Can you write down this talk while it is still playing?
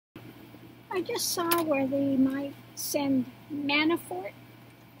I just saw where they might send Manafort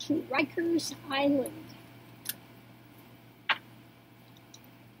to Rikers Island.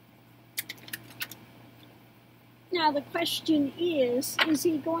 Now the question is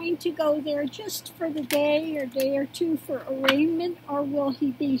he going to go there just for the day or two for arraignment, or will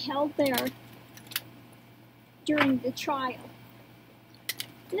he be held there during the trial?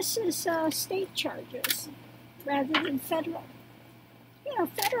 This is state charges rather than federal. You know,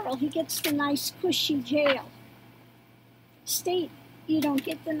 federal, he gets the nice cushy jail. State, you don't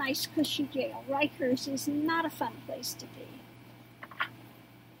get the nice cushy jail. Rikers is not a fun place to be.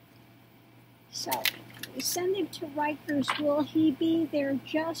 So, we send him to Rikers. Will he be there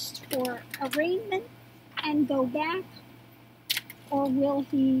just for arraignment and go back? Or will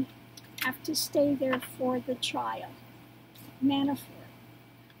he have to stay there for the trial? Manafort.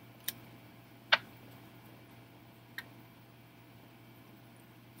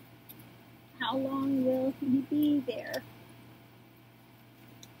 How long will he be there?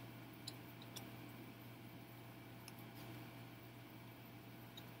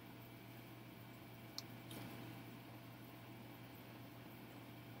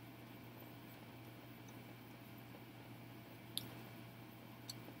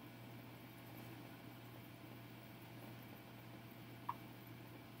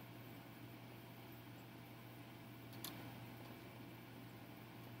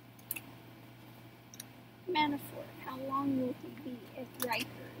 Manafort, how long will he be at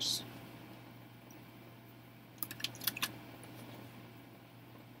Rikers?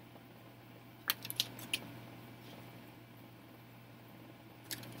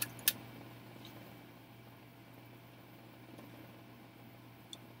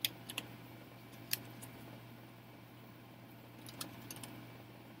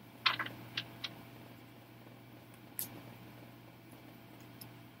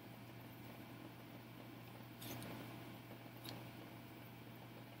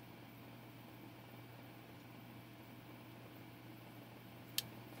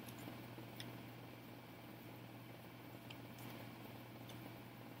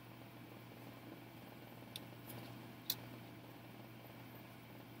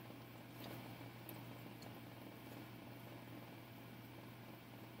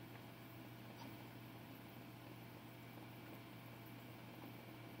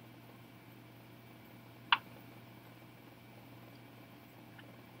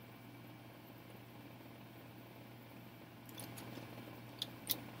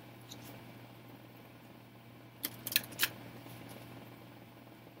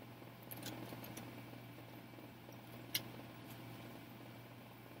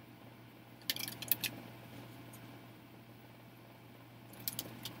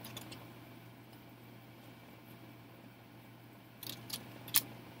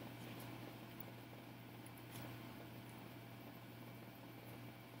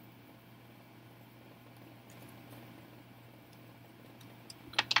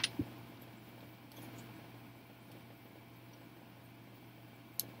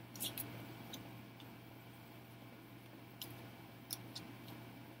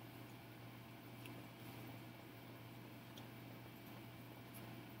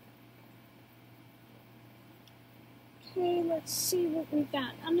 Okay, let's see what we've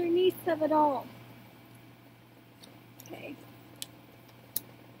got underneath of it all. Okay.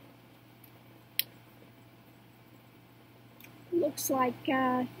 Looks like,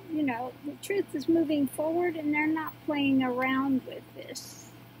 you know, the truth is moving forward and they're not playing around with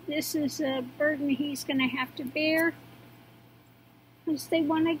this. This is a burden he's going to have to bear because they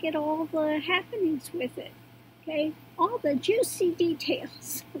want to get all the happenings with it. Okay, all the juicy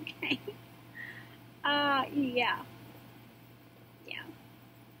details. Okay. Yeah.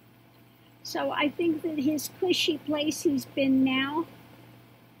 So I think that his cushy place he's been now,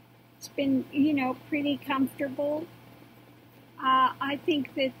 it's been, you know, pretty comfortable. I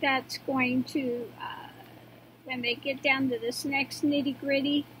think that that's going to, when they get down to this next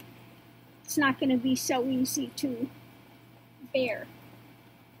nitty-gritty, it's not going to be so easy to bear.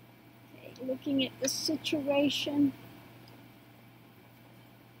 Okay, looking at the situation,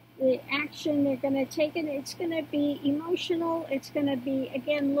 the action they're going to take it, it's going to be emotional. It's going to be,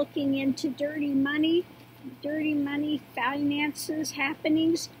 again, looking into dirty money, finances,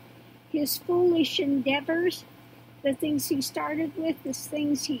 happenings, his foolish endeavors, the things he started with, the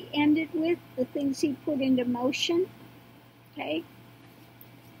things he ended with, the things he put into motion. Okay?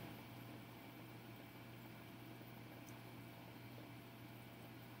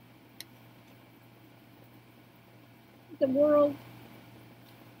 The world.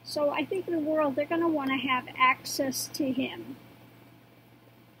 So I think the world, they're going to want to have access to him.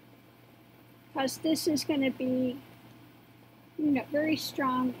 because this is going to be, very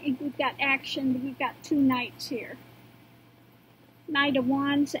strong. We've got action. We've got two knights here. Knight of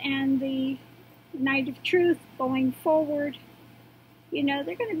Wands and the Knight of Truth going forward. They're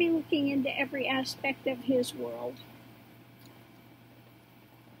going to be looking into every aspect of his world.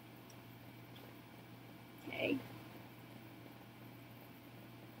 Okay.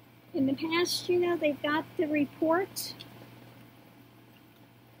 In the past, they've got the reports.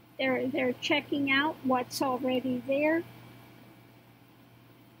 They're checking out what's already there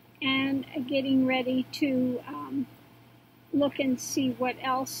and getting ready to look and see what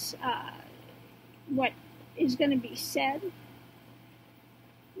else, what is going to be said.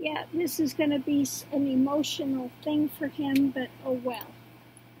 Yeah, this is going to be an emotional thing for him, but oh well.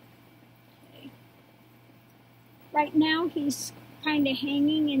 Okay. Right now, he's kind of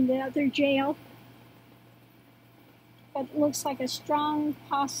hanging in the other jail, but it looks like a strong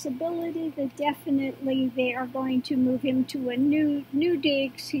possibility that definitely they are going to move him to a new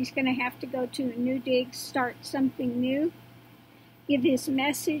digs. He's going to have to go to a new digs, start something new, give his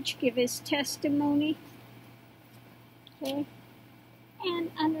message, give his testimony. Okay.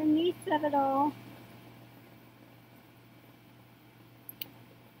 And underneath of it all,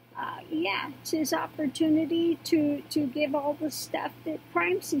 yeah, it's his opportunity to give all the stuff that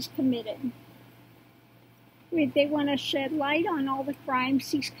crimes he's committed. They want to shed light on all the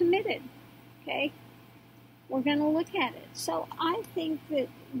crimes he's committed. Okay? We're going to look at it. So I think that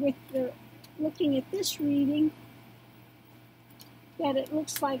with looking at this reading, that it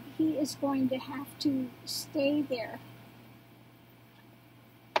looks like he is going to have to stay there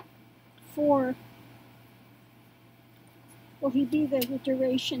for, will he be there the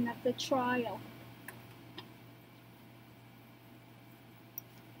duration of the trial?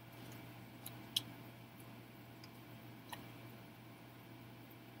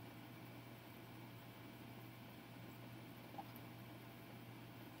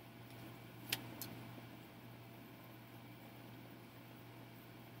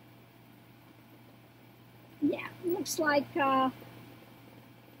 Yeah, looks like, yeah,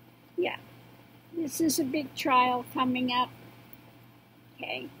 this is a big trial coming up.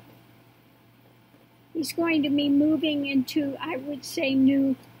 Okay. He's going to be moving into, I would say,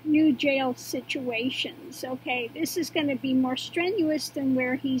 new jail situations. Okay, this is going to be more strenuous than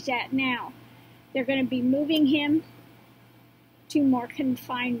where he's at now. They're going to be moving him to more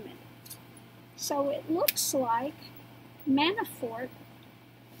confinement. So it looks like Manafort,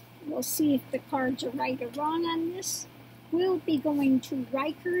 we'll see if the cards are right or wrong on this, will be going to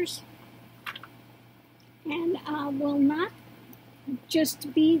Rikers and will not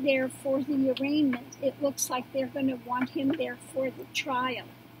just be there for the arraignment. It looks like they're going to want him there for the trial.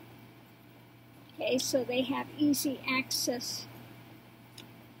 Okay, so they have easy access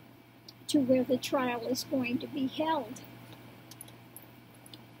to where the trial is going to be held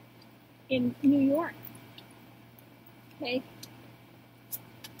in New York. Okay,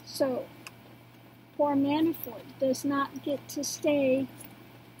 so poor Manafort does not get to stay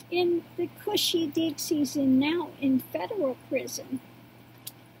in the cushy digs he's in now in federal prison.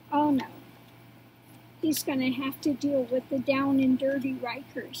 Oh no. He's going to have to deal with the down and dirty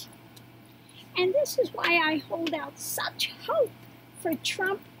Rikers. And this is why I hold out such hope for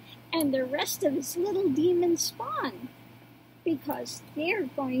Trump and the rest of his little demon spawn. Because they're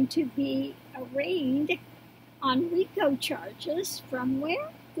going to be arraigned on RICO charges from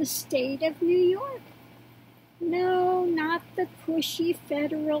where? The state of New York. No, not the cushy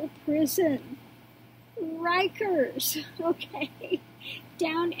federal prison. Rikers, okay?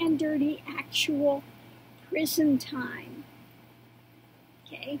 Down and dirty actual prison time.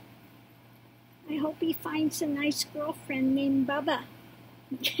 Okay? I hope he finds a nice girlfriend named Bubba.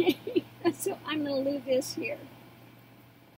 Okay? So I'm going to leave this here.